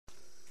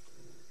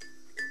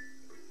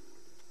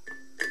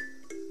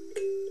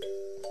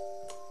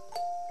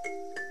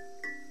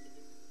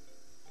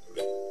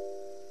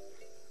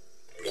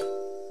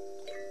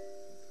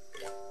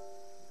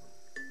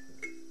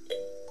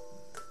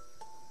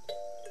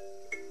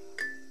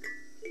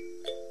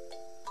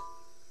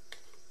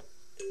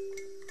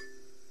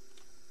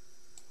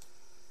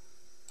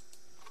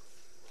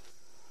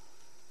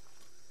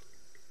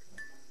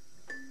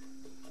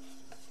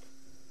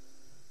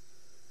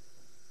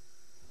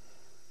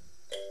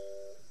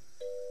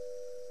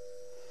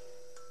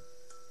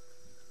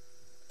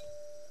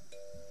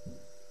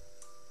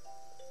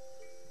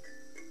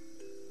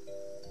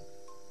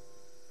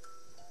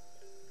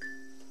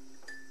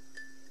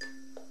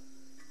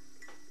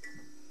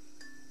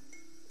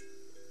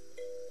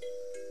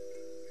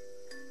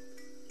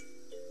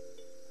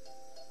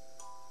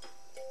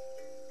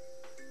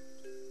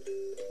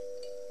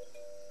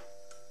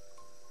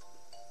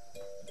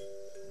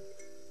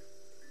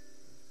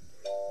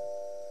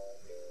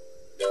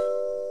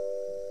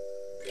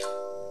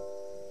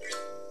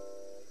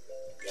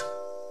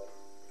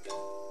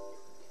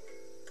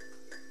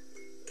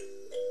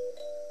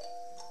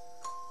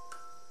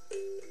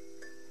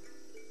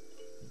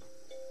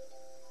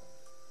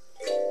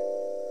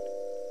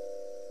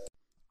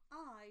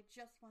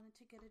just wanted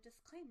to get a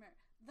disclaimer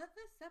that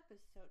this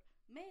episode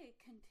may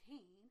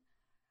contain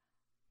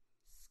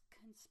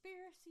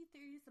conspiracy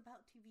theories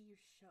about TV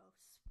shows.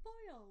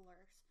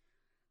 Spoilers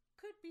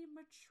could be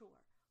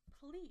mature.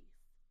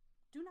 Please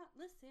do not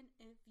listen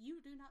if you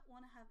do not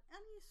want to have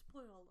any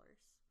spoilers.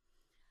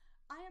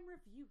 I am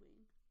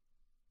reviewing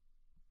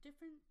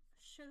different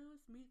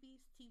shows,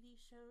 movies, TV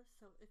shows,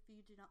 so if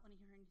you do not want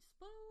to hear any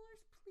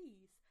spoilers,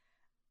 please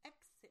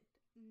exit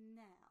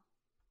now.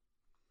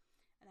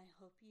 And I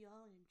hope you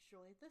all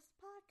enjoy this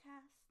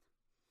podcast.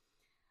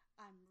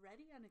 I'm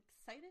ready and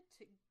excited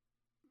to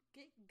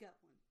get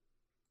going.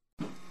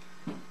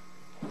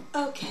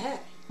 Okay,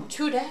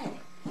 today,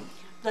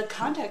 the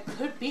content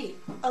could be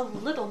a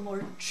little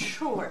more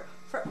mature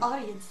for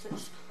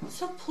audiences,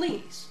 so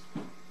please,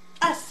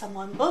 as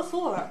someone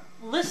before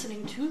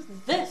listening to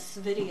this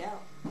video,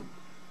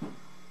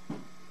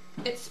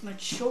 it's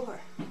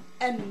mature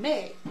and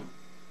may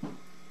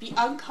be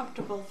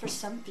uncomfortable for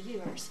some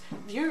viewers.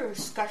 Viewer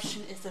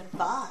discretion is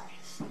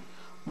advised.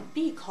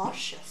 Be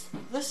cautious.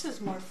 This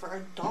is more for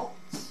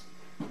adults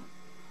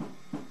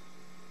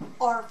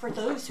or for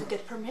those who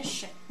get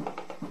permission.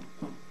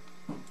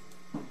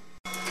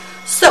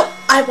 So,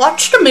 I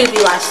watched a movie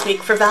last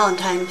week for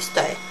Valentine's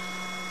Day.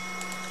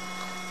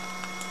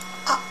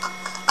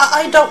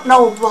 I don't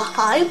know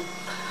why.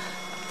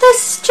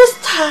 This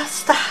just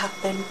has to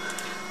happen.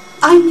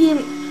 I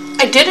mean,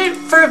 I did it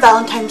for a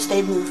Valentine's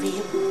Day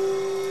movie.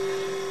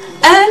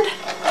 And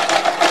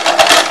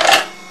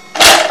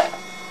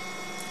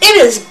it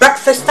is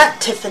breakfast at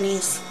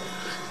Tiffany's.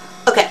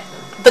 Okay,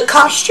 the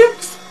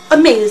costumes,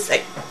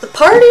 amazing. The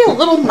party, a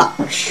little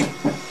much.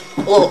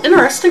 A little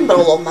interesting, but a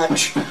little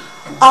much.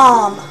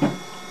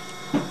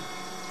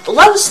 The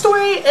love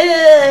story,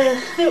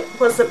 it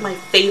wasn't my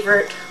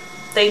favorite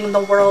thing in the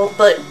world,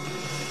 but,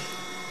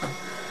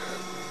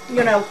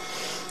 you know,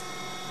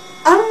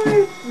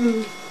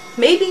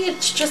 maybe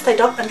it's just I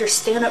don't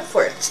understand it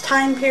for its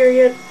time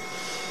period.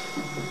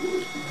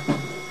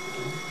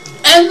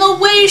 And the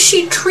way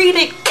she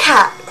treated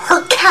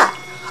her cat,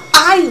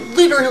 I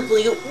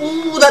literally,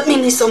 that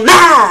made me so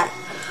mad.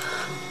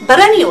 But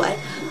anyway,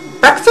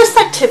 Breakfast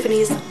at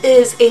Tiffany's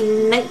is a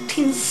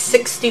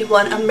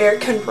 1961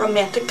 American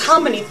romantic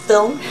comedy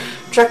film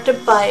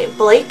directed by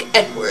Blake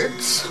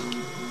Edwards.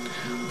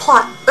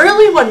 Plot: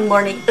 early one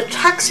morning, a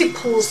taxi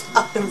pulls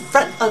up in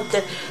front of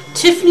the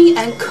Tiffany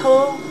 &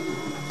 Co.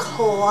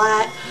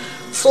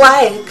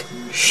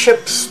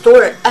 flagship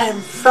store,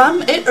 and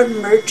from it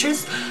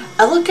emerges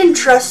elegant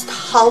dressed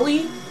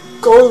Holly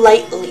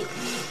Golightly,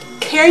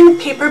 carrying a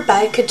paper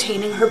bag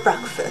containing her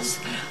breakfast.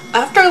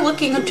 After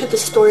looking into the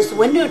store's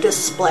window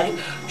display,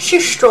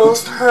 she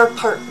strolls to her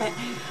apartment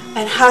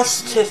and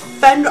has to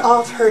fend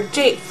off her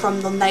date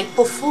from the night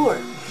before.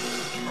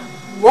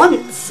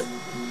 Once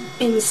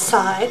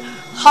inside,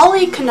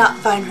 Holly cannot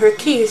find her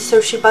keys, so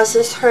she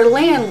buzzes her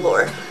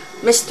landlord,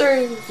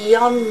 Mr.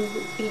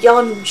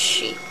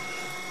 Yonshi.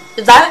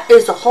 That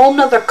is a whole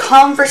nother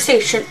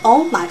conversation.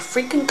 Oh my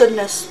freaking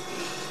goodness.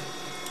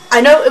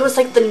 I know it was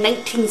like the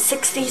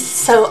 1960s,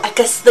 so I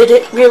guess they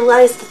didn't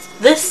realize that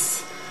this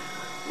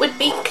would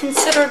be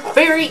considered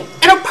very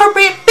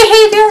inappropriate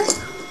behavior.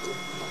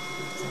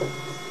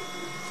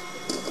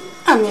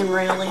 I mean,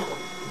 really.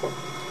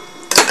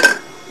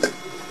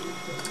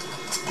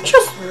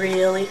 Just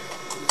really.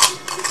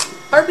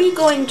 Are we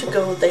going to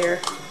go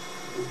there?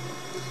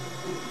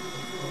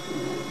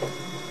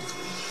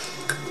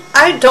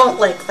 I don't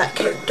like that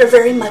character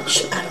very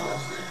much at all.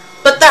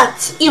 But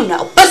that's,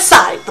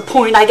 beside the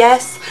point, I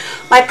guess.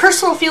 My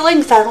personal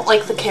feelings, I don't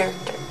like the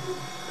character.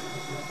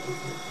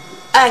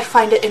 I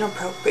find it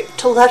inappropriate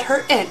to let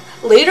her in.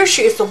 Later,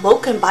 she is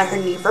awoken by her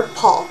neighbor,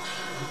 Paul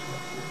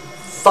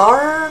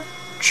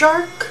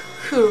Varjark,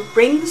 who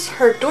rings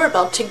her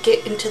doorbell to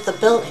get into the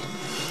building.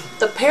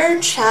 The pair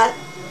chat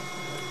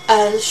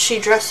as she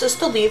dresses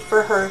to leave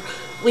for her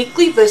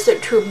weekly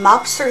visit to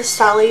Mobster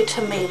Sally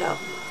Tomato.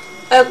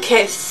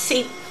 Okay,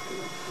 see,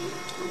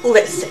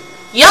 listen,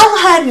 y'all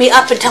had me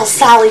up until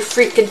Sally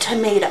freaking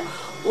Tomato.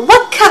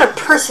 What kind of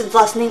person's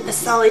last name is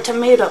Sally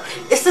Tomato?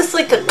 Is this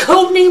like a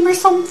code name or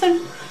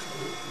something?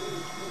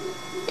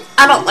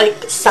 I don't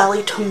like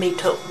Sally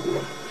Tomato.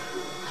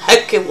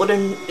 Heck, it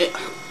wouldn't.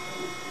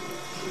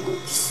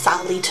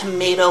 Sally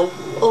Tomato.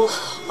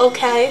 Oh,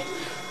 okay.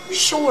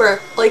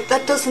 Sure, like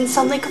that doesn't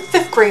sound like a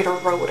 5th grader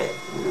wrote it.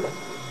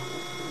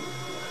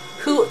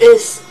 Who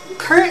is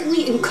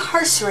currently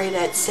incarcerated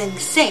at Sing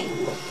Sing.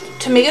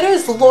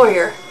 Tomato's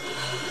lawyer.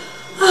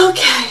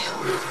 Okay,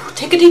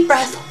 take a deep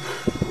breath.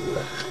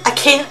 I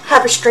can't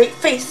have a straight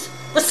face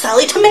with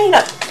Sally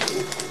Tomato.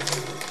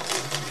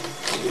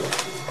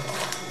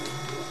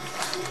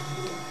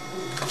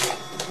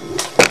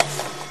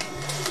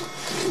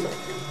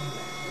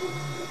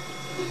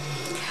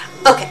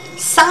 Okay,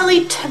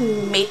 Sally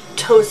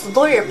Tomato's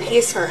lawyer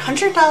pays her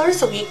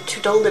 $100 a week to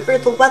deliver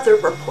the weather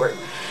report.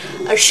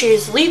 As she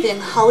is leaving,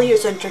 Holly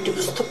is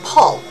introduced to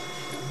Paul,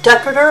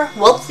 decorator,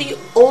 wealthy,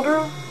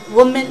 older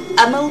woman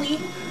Emily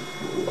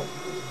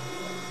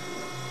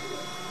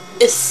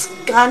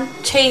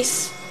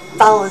Escantes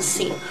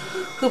fallacy,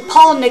 who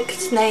Paul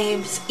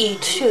nicknames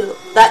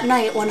E2. That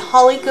night, when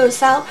Holly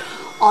goes out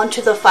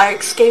onto the fire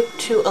escape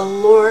to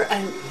allure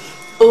an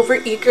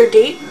overeager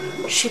date,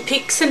 she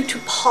peeks into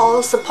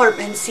Paul's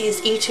apartment and sees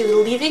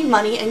E2 leaving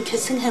money and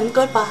kissing him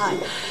goodbye.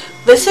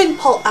 Visiting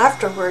Paul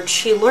afterwards,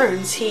 she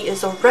learns he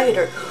is a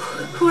writer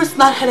who has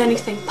not had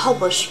anything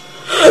published.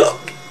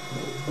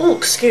 Oh,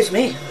 excuse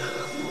me.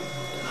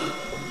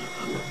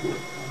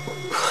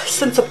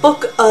 Since a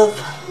book of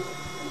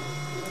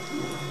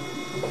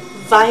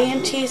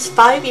Viantes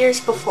 5 years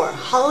before.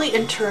 Holly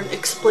in turn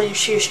explains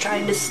she is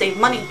trying to save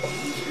money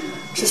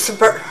to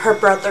support her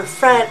brother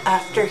Fred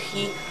after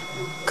he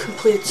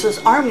completes his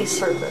army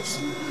service.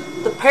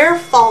 The pair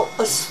fall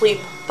asleep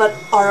but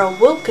are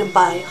awoken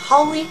by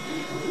Holly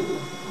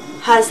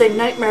has a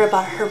nightmare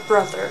about her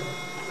brother.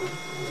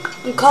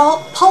 When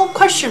Paul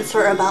questions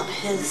her about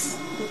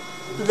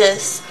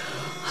this,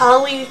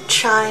 Holly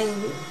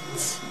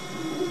chides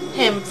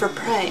him for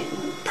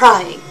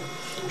prying.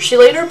 She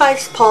later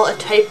buys Paul a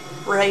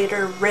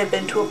typewriter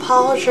ribbon to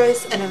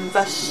apologize and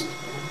invites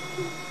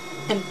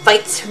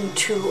him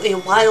to a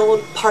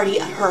wild party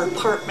at her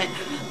apartment.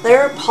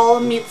 There, Paul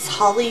meets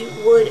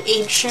Hollywood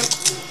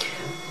agent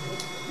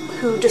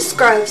who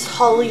describes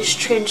Holly's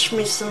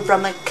transformation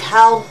from a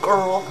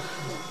cowgirl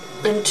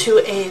into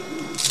a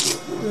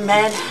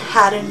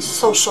Manhattan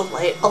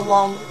socialite,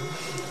 along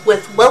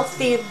with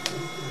wealthy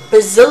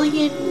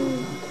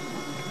Brazilian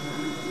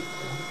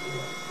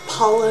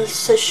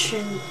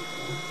politician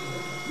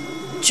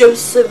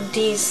Joseph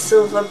D.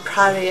 Silva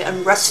Prade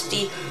and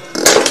Rusty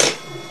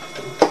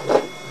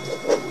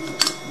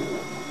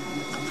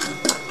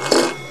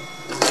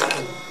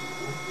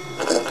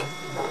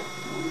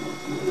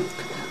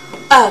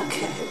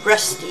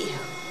Rusty,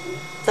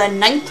 the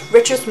 9th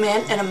richest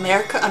man in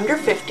America under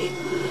 50.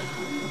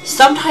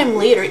 Sometime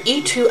later,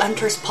 E2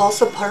 enters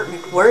Paul's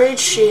apartment, worried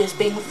she is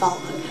being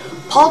followed.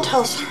 Paul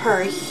tells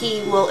her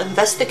he will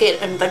investigate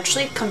and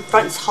eventually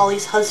confronts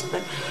Holly's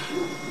husband,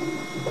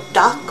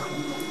 Doc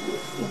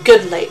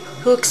Goodlate,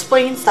 who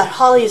explains that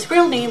Holly's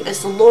real name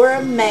is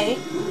Laura Mae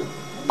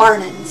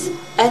Barnes,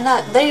 and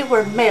that they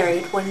were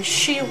married when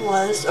she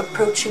was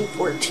approaching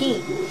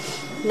 14.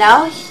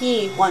 Now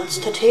he wants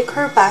to take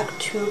her back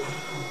to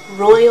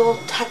Royal,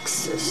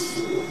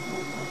 Texas.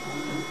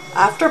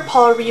 After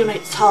Paul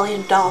reunites Holly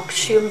and Doc,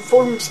 she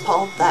informs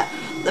Paul that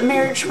the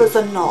marriage was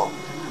annulled.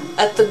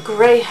 At the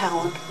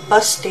Greyhound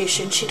bus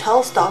station, she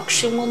tells Doc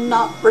she will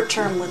not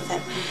return with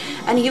him,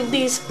 and he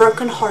leaves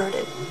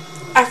broken-hearted.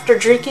 After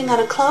drinking at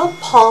a club,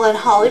 Paul and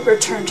Holly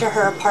return to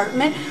her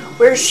apartment,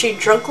 where she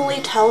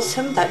drunkenly tells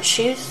him that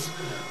she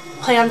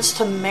plans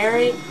to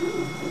marry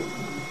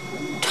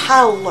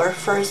Towler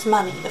for his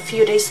money. A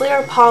few days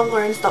later, Paul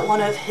learns that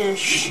one of his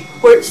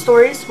short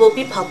stories will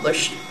be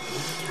published.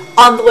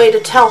 On the way to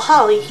tell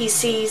Holly, he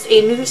sees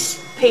a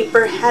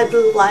newspaper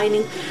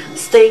headlining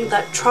stating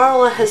that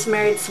Charla has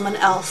married someone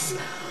else.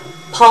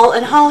 Paul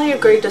and Holly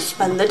agree to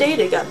spend the day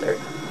together,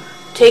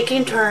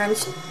 taking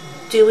turns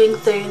doing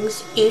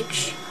things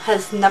each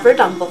has never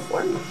done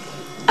before.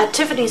 At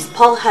Tiffany's,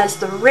 Paul has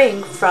the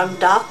ring from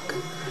Doc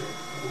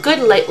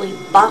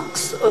Goodlately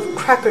box of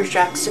Cracker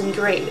Jacks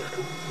engraved.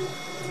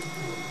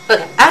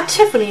 At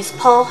Tiffany's,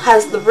 Paul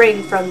has the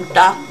ring from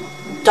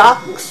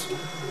Doc's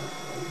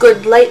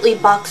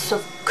Goodlately box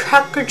of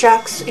Cracker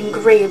Jacks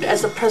engraved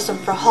as a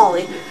present for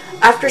Holly.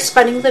 After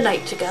spending the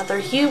night together,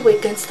 he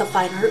awakens to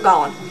find her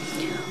gone.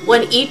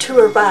 When E2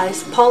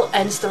 arrives, Paul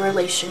ends the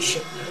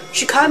relationship.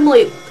 She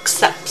calmly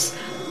accepts,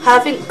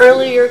 having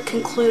earlier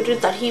concluded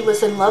that he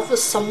was in love with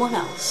someone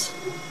else.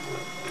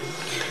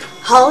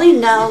 Holly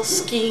now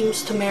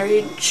schemes to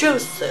marry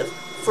Joseph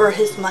for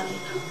his money,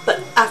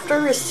 but after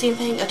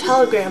receiving a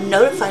telegram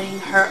notifying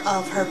her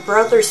of her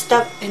brother's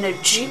death in a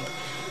Jeep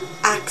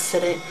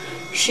accident,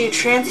 she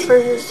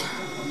transfers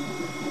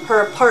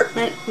her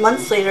apartment.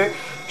 Months later,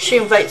 she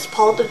invites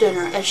Paul to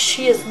dinner as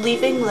she is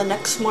leaving the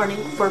next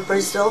morning for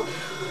Brazil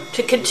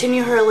to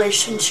continue her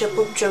relationship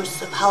with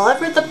Joseph.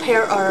 However, the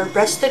pair are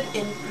arrested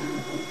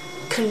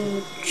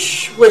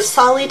with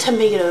Sally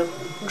Tomato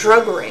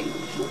drug ring,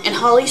 and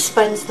Holly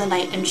spends the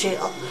night in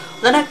jail.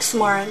 The next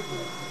morning,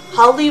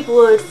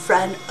 Hollywood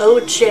friend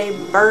O.J.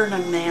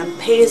 Burnham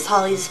pays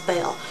Holly's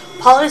bail.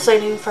 Paul is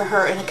waiting for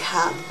her in a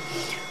cab,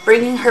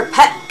 bringing her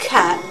pet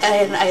cat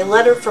and a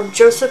letter from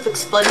Joseph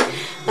explaining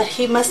that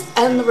he must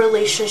end the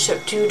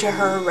relationship due to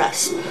her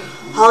arrest.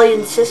 Holly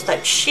insists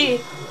that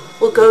she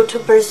will go to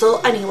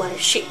Brazil anyway.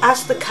 She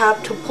asks the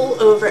cab to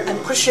pull over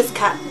and push his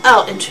cat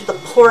out into the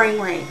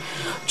pouring rain.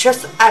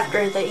 Just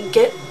after they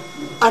get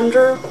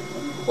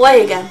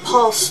underway again,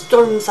 Paul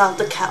storms out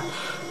the cab,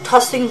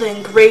 tossing the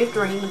engraved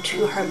ring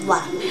into her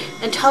lap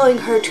and telling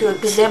her to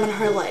examine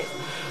her life.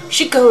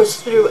 She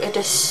goes through a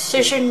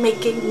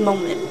decision-making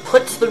moment,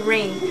 puts the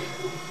ring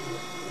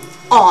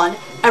on,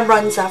 and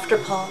runs after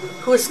Paul,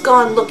 who is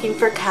gone looking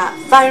for Kat.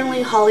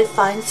 Finally, Holly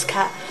finds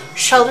Kat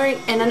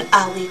sheltering in an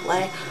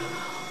alleyway.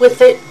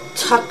 With it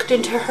tucked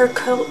into her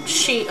coat,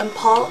 she and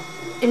Paul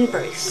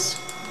embrace.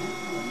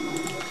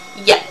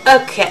 Yeah,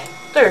 okay.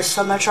 There's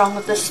so much wrong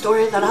with this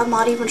story that I'm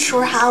not even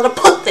sure how to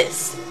put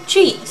this.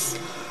 Jeez.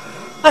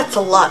 That's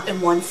a lot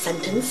in one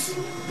sentence.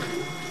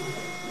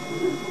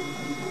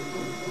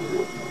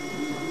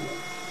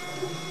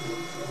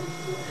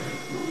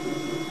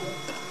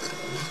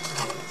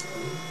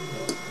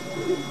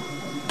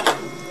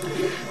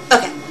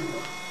 Okay.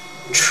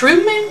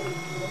 Truman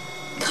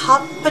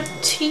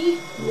Capote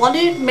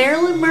wanted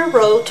Marilyn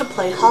Monroe to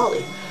play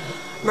Holly.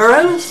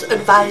 Monroe's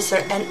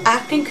advisor and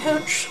acting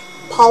coach,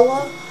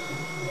 Paula,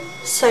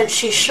 said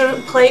she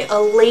shouldn't play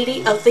a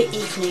lady of the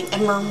evening,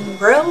 and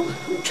Monroe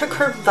took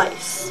her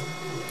advice.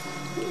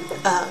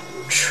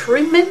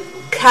 Truman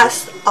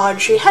cast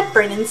Audrey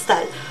Hepburn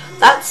instead.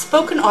 That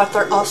spoken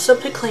author also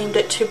proclaimed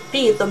it to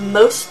be the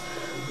most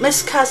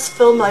miscast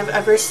film I've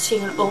ever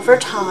seen over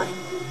time.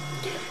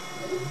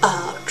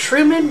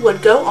 Truman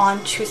would go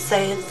on to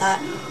say that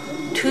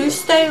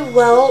Tuesday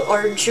Weld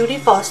or Judy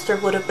Foster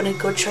would have been a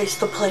good choice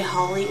to play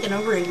Holly in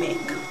a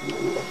remake.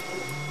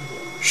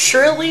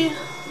 Shirley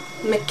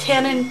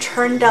McCann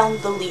turned down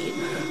the lead.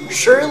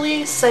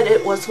 Shirley said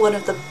it was one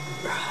of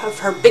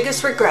her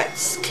biggest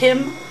regrets.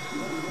 Kim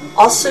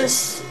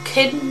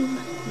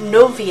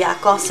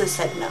Noviak also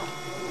said no.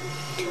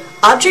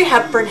 Audrey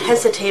Hepburn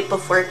hesitated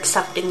before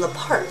accepting the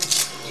part.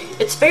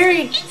 It's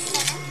very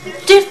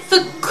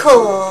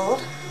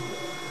difficult.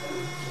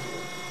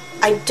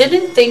 I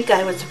didn't think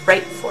I was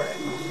right for it.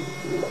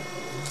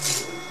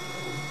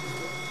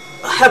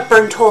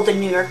 Hepburn told the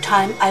New York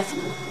Times, I've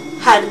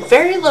had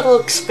very little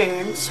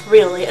experience,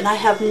 really, and I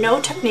have no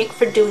technique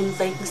for doing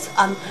things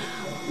I'm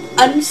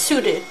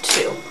unsuited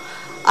to.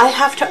 I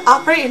have to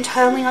operate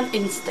entirely on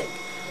instinct.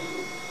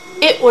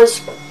 It was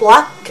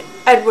Black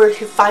Edward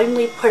who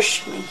finally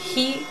pushed me.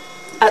 He,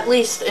 at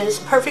least, is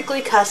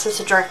perfectly cast as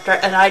a director,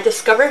 and I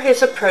discover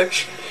his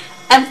approach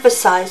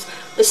emphasized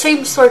the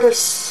same sort of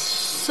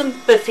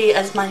sympathy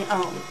as my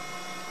own.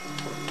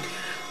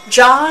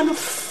 John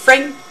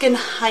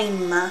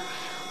Frankenheimer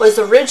was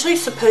originally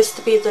supposed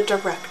to be the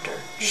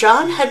director.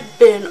 John had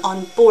been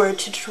on board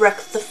to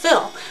direct the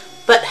film,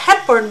 but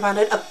Hepburn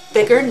wanted a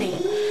bigger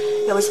name.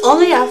 It was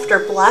only after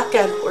Black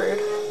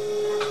Edward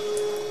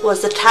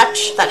was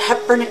attached that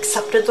Hepburn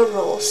accepted the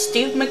role.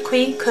 Steve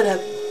McQueen could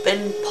have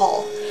been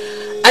Paul.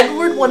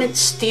 Edward wanted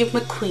Steve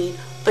McQueen,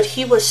 but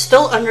he was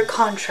still under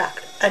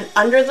contract and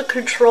under the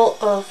control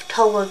of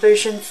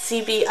television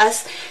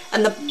CBS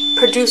and the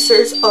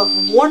producers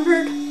of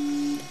Warner,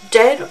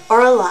 Dead or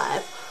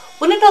Alive,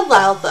 wouldn't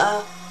allow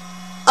the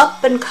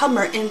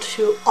up-and-comer in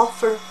to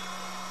offer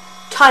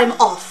time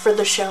off for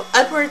the show.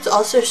 Edwards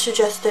also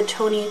suggested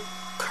Tony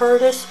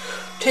Curtis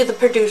to the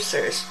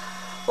producers.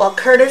 While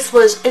Curtis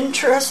was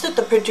interested,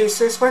 the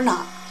producers were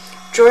not.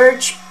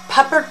 George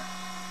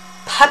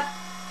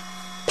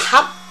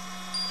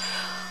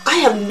I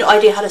have no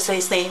idea how to say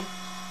his name.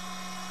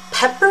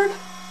 Peppard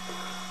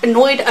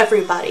annoyed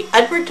everybody.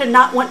 Edward did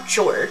not want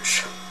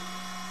George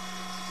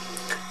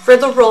for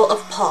the role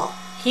of Paul.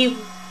 He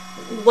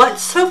went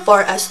so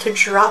far as to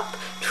drop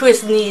to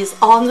his knees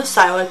on the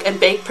sidewalk and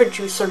beg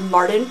producer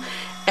Martin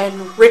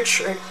and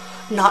Richard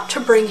not to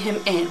bring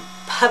him in.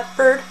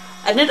 Peppard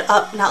ended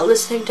up not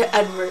listening to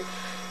Edward.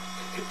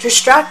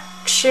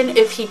 Distraction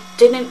if he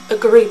didn't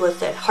agree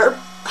with it.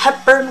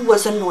 Hepburn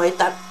was annoyed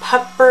that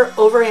Pepper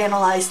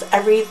overanalyzed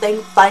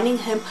everything, finding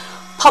him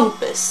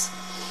pompous.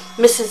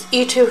 Mrs.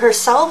 Etu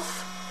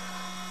herself,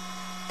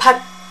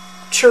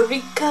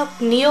 Patricia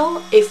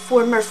Neal, a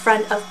former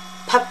friend of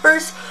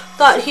Pepper's,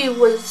 thought he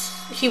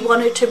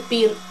wanted to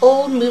be an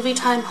old movie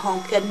time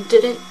hunk and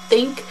didn't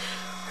think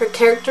her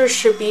character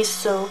should be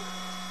so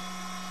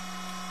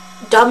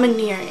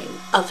domineering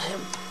of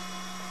him.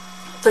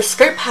 The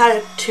script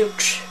had to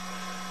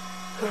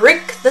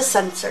trick the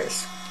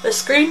censors. The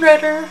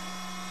screenwriter,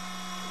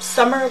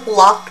 Summer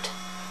Locked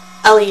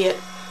Elliott,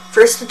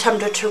 first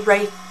attempted to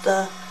write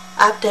the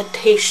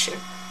adaptation.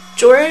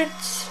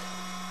 George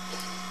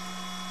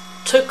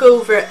took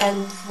over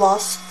and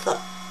lost the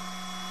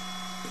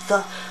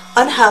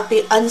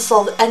unhappy,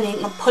 unsolved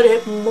ending and put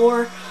it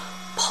more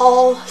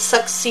Paul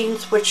sex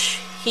scenes which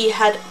he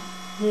had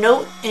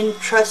no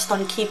interest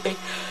on keeping.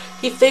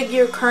 He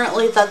figured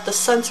currently that the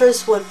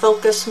censors would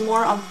focus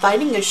more on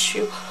fighting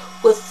issue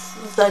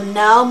with the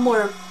now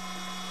more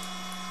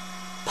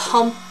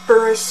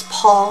pompous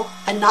Paul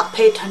and not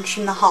pay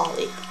attention to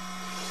Holly.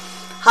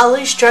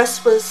 Holly's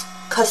dress was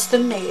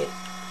custom made.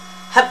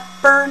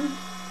 Hepburn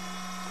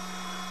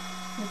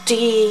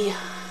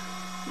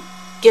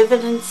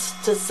Givens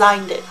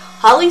designed it.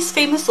 Holly's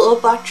famous little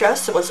black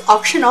dress was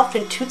auctioned off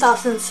in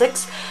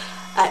 2006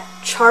 at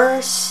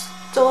Charles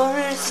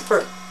stores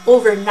for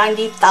over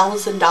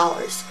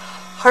 $90,000.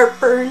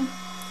 Hepburn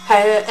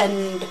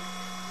and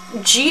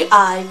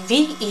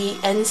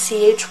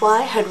Givenchy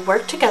had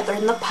worked together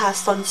in the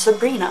past on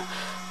Sabrina,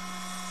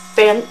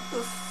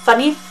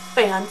 Funny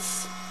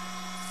Face,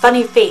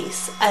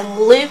 and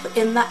Live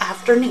in the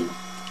Afternoon.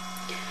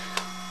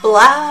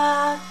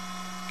 Black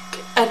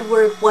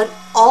Edward went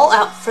all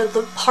out for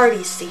the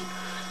party scene.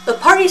 The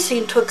party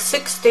scene took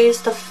 6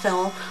 days to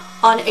film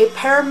on a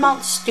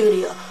Paramount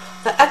studio.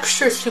 The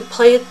extras who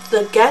played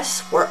the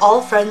guests were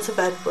all friends of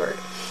Edward.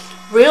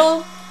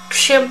 Real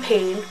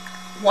champagne,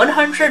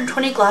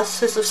 120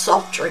 glasses of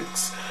soft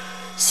drinks,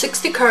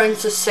 60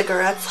 cartons of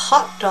cigarettes,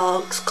 hot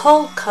dogs,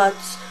 cold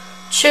cuts,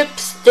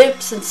 chips,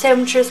 dips, and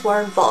sandwiches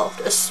were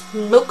involved. A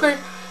smoker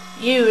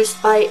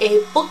used by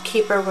a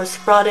bookkeeper was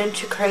brought in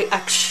to create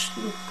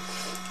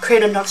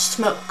enough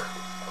smoke.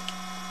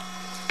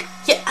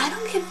 Yeah, I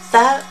don't get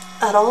that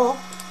at all.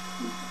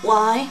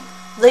 Why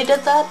they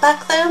did that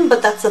back then,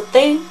 but that's a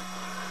thing.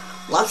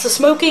 Lots of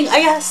smoking,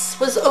 I guess,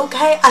 was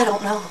okay. I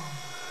don't know.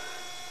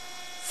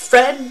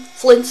 Fred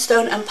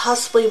Flintstone and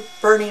possibly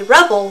Bernie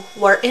Rebel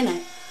were in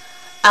it.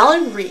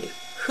 Alan Reed,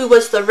 who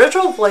was the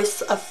original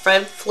voice of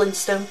Fred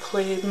Flintstone,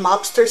 played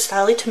mobster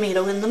Sally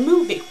Tomato in the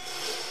movie.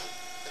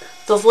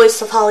 The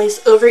voice of Holly's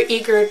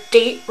overeager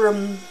date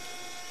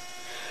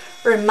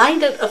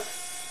reminded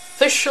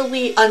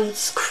officially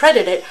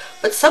uncredited,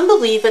 but some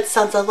believe it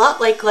sounds a lot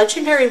like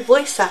legendary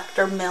voice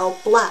actor Mel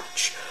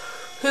Blanc,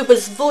 who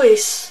was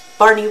voiced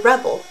Barney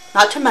Rebel,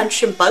 not to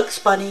mention Bugs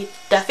Bunny,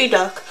 Daffy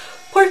Duck,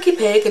 Porky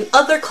Pig, and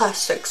other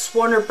classics,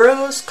 Warner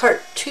Bros.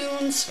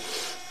 Cartoons,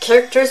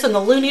 characters in the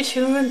Looney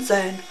Tunes,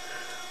 and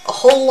a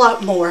whole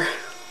lot more.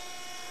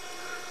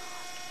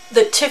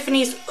 The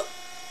Tiffany's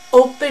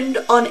opened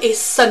on a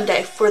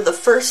Sunday for the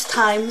first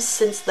time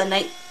since the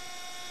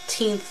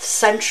 19th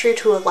century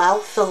to allow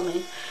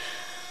filming.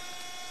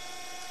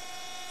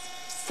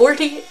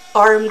 40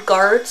 armed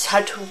guards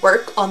had to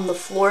work on the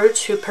floor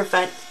to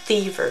prevent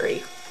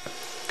thievery.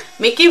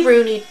 Mickey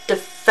Rooney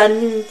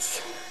defended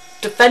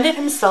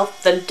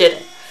himself, then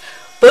didn't.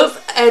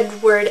 Both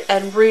Edward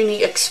and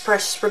Rooney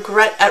expressed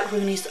regret at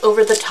Rooney's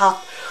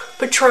over-the-top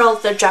portrayal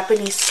of the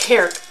Japanese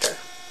character,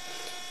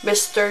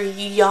 Mr.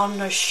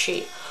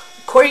 Yanoshi.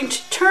 According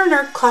to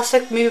Turner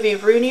Classic Movie,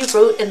 Rooney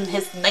wrote in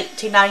his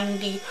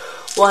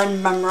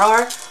 1991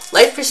 memoir,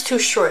 "Life is too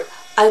short.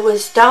 I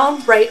was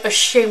downright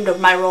ashamed of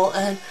my role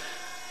in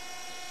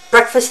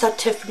Breakfast at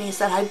Tiffany's,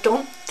 and I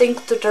don't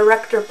think the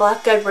director,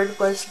 Black Edward,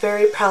 was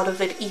very proud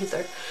of it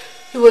either."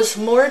 He was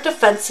more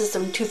defensive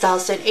in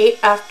 2008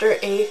 after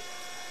a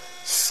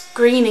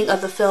screening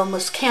of the film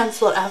was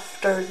cancelled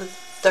after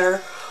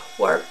there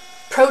were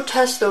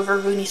protests over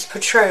Rooney's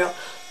portrayal.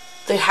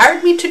 "They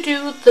hired me to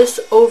do this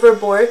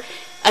overboard,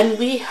 and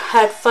we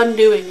had fun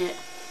doing it.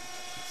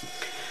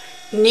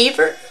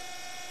 Never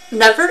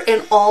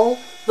in all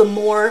the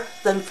more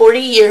than 40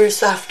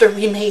 years after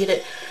we made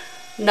it,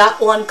 not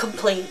one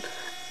complaint.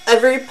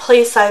 Every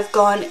place I've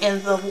gone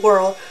in the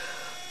world,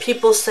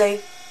 people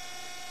say,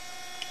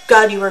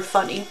 'God, you were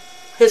funny.'"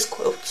 His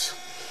quotes.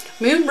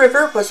 Moon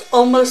River was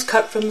almost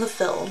cut from the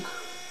film.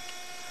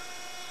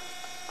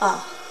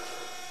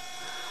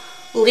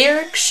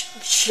 Lyrics: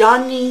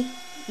 Johnny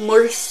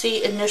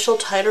Morrissey initial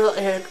title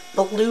and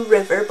Blue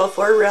River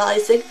before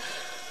realizing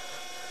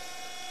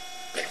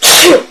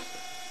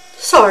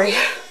sorry,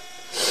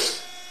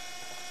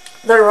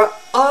 there were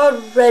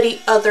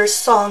already other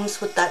songs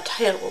with that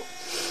title.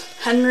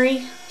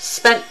 Henry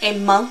spent a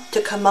month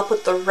to come up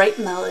with the right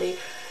melody.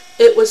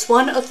 It was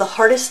one of the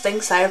hardest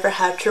things I ever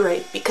had to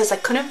write because I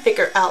couldn't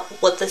figure out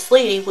what this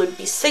lady would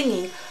be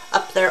singing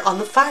up there on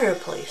the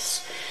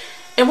fireplace.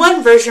 In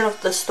one version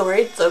of the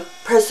story, the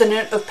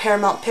president of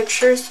Paramount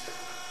Pictures,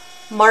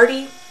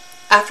 Marty,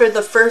 after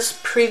the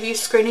first preview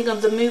screening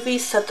of the movie,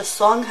 said the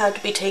song had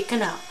to be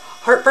taken out.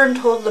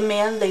 Heartburn told the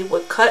man they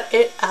would cut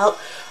it out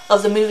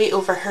of the movie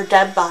over her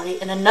dead body.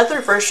 In another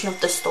version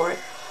of the story,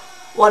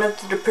 one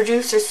of the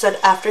producers said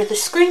after the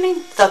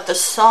screening that the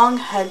song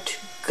had to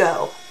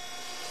go,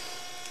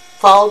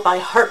 followed by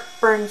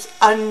Heartburn's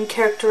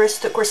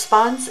uncharacteristic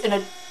response. In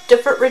a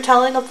different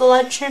retelling of the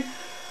legend,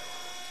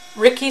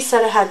 Ricky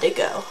said it had to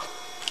go.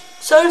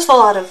 So there's a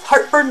lot of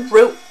Heartburn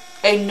wrote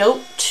a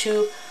note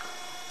to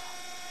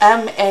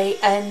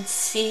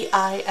Mancini.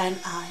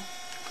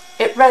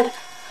 It read,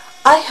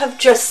 "I have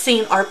just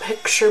seen our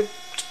picture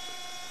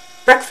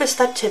Breakfast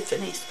at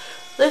Tiffany's,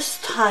 this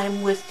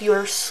time with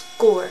your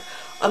score.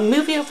 A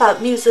movie without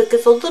music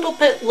is a little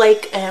bit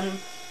like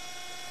an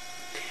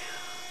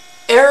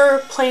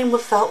airplane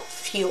without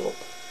fuel.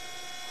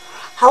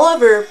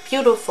 However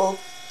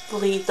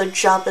beautifully the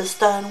job is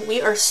done,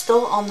 we are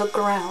still on the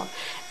ground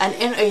and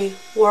in a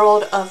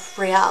world of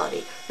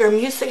reality. Your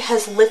music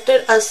has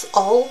lifted us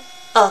all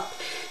up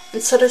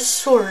instead of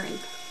soaring.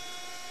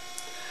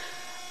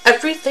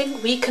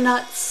 Everything we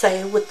cannot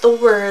say with the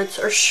words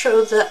or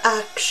show the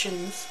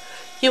actions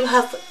you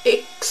have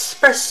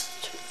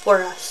expressed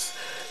for us.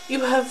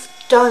 You have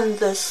done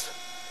this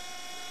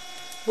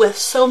with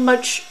so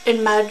much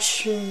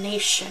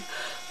imagination,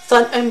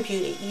 fun, and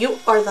beauty. You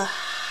are the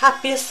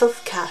happiest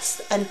of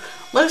casts and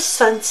most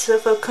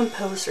sensitive of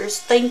composers.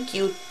 Thank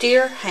you,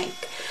 dear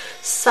Hank."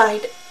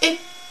 Signed,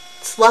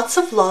 "It's lots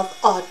of love,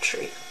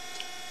 Audrey."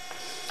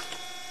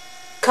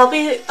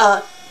 Capote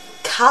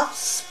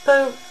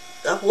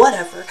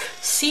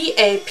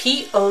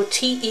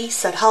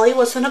said Holly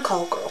wasn't a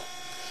call girl.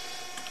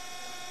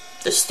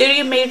 The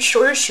studio made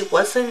sure she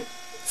wasn't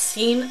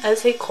seen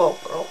as a call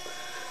girl.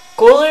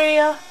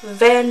 Gloria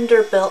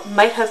Vanderbilt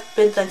might have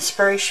been the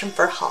inspiration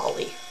for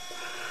Holly.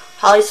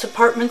 Holly's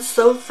apartment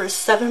sold for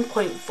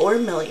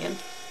 $7.4 million.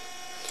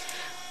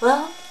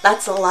 Well,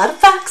 that's a lot of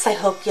facts. I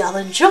hope y'all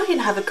enjoy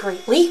and have a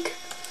great week.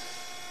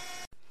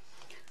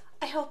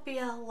 I hope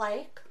y'all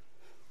like.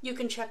 You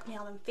can check me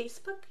out on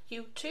Facebook,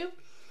 YouTube,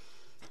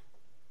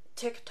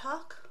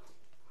 TikTok.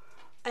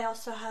 I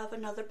also have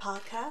another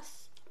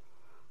podcast.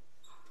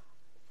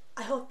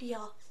 I hope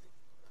y'all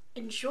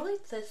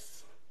enjoyed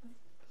this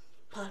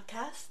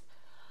podcast.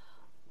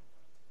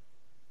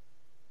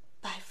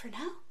 Bye for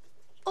now.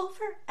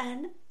 Over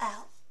and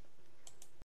out.